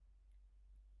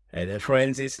Hey there,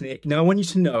 friends, it's Nick. Now, I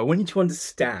want you to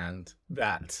understand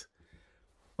that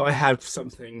I have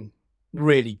something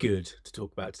really good to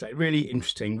talk about today, really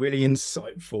interesting, really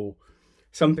insightful,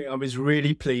 something I was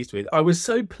really pleased with. I was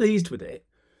so pleased with it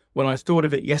when I thought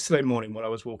of it yesterday morning when I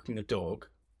was walking the dog,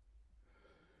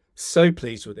 so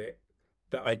pleased with it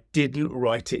that I didn't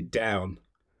write it down.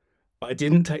 I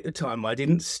didn't take the time, I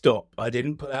didn't stop, I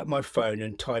didn't pull out my phone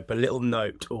and type a little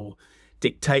note or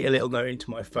dictate a little note into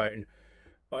my phone.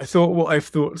 I thought what I've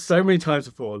thought so many times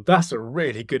before. That's a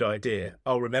really good idea.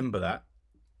 I'll remember that.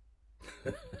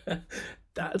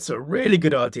 That's a really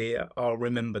good idea. I'll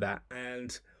remember that.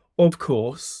 And of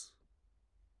course,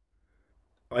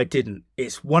 I didn't.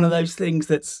 It's one of those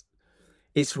things it's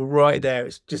right there.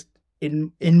 It's just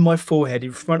in my forehead,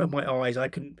 in front of my eyes. I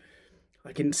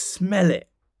can smell it.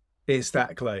 It's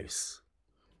that close.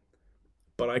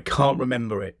 But I can't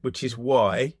remember it, which is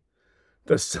why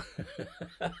the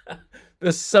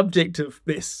the subject of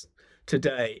this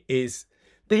today is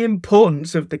the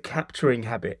importance of the capturing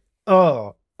habit.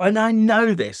 Oh, and I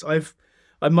know this.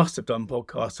 I must have done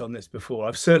podcasts on this before.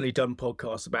 I've certainly done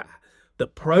podcasts about the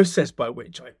process by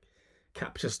which I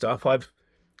capture stuff. I've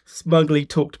smugly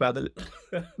talked about the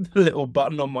little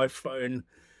button on my phone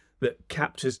that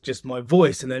captures just my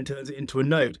voice and then turns it into a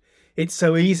note. It's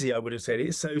so easy, I would have said.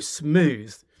 It's so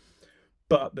smooth.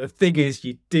 But the thing is,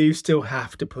 you do still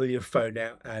have to pull your phone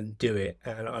out and do it.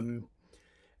 And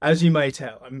as you may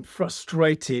tell, I'm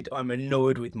frustrated. I'm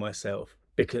annoyed with myself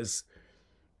because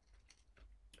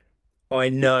I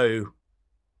know,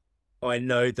 I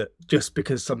know that just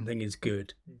because something is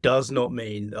good does not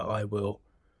mean that I will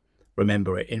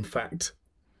remember it. In fact,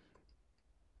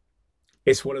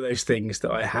 it's one of those things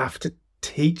that I have to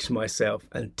teach myself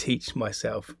and teach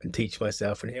myself and teach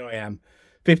myself. And here I am,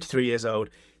 53 years old,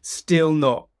 still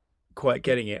not quite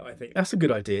getting it. I think that's a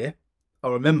good idea.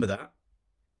 I'll remember that.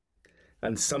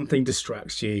 And something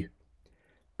distracts you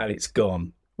and it's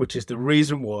gone, which is the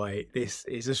reason why this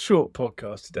is a short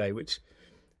podcast today, which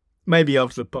maybe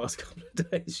after the past couple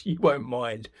of days you won't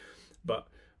mind. But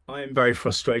I am very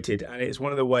frustrated, and it's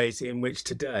one of the ways in which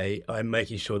today I'm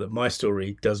making sure that my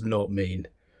story does not mean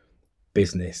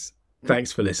business.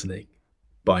 Thanks for listening.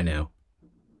 Bye now.